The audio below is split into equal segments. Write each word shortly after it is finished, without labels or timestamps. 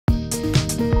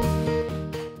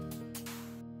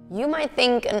You might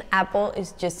think an apple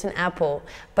is just an apple,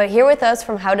 but here with us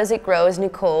from How Does It Grow is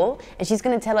Nicole, and she's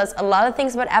going to tell us a lot of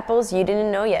things about apples you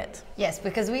didn't know yet. Yes,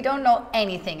 because we don't know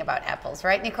anything about apples,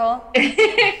 right, Nicole?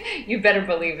 You better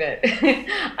believe it.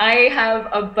 I have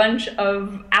a bunch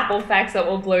of apple facts that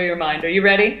will blow your mind. Are you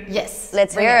ready? Yes.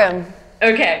 Let's hear them.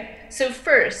 Okay, so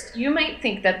first, you might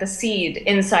think that the seed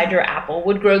inside your apple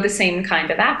would grow the same kind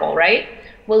of apple, right?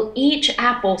 Well, each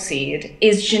apple seed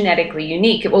is genetically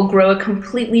unique. It will grow a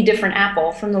completely different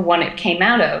apple from the one it came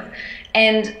out of.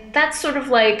 And that's sort of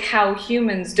like how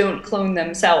humans don't clone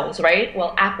themselves, right?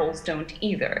 Well, apples don't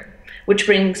either. Which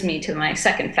brings me to my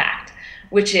second fact,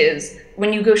 which is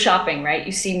when you go shopping, right,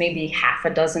 you see maybe half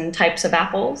a dozen types of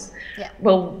apples. Yeah.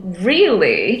 Well,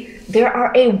 really, there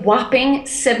are a whopping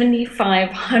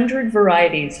 7,500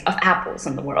 varieties of apples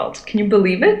in the world. Can you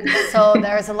believe it? So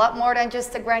there's a lot more than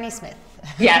just a Granny Smith.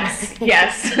 Yes,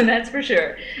 yes, that's for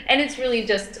sure. And it's really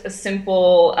just a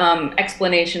simple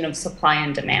explanation of supply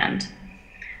and demand.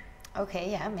 Okay,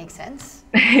 yeah, makes sense.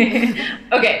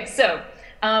 Okay, so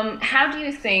how do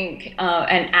you think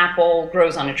an apple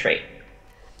grows on a tree?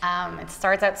 It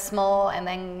starts out small and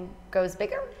then goes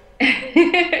bigger?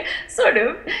 Sort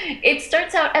of. It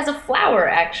starts out as a flower,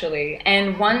 actually,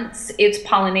 and once it's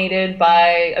pollinated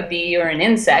by a bee or an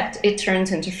insect, it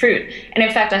turns into fruit. And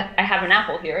in fact, I have an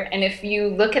apple here, and if you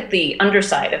look at the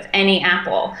underside of any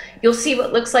apple, you'll see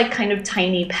what looks like kind of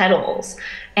tiny petals.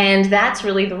 And that's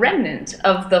really the remnant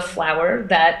of the flower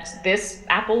that this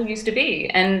apple used to be.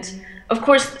 And of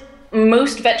course,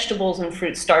 most vegetables and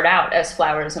fruits start out as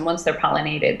flowers, and once they're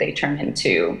pollinated, they turn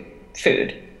into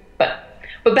food.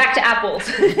 But back to apples.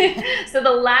 So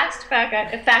the last fact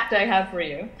I have for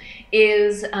you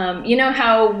is, you know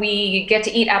how we get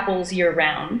to eat apples year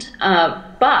round,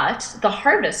 but the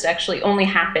harvest actually only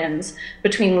happens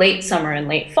between late summer and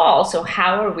late fall. So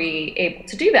how are we able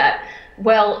to do that?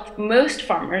 Well, most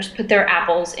farmers put their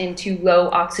apples into low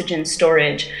oxygen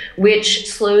storage, which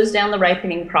slows down the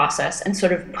ripening process and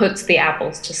sort of puts the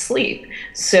apples to sleep.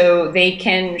 So they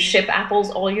can ship apples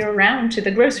all year round to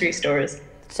the grocery stores.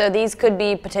 So these could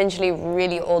be potentially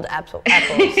really old apples.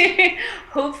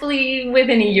 Hopefully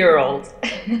within a year old.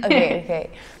 Okay.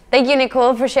 Thank you,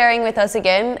 Nicole, for sharing with us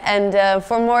again. And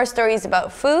for more stories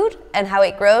about food and how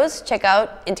it grows, check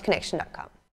out IntoConnection.com.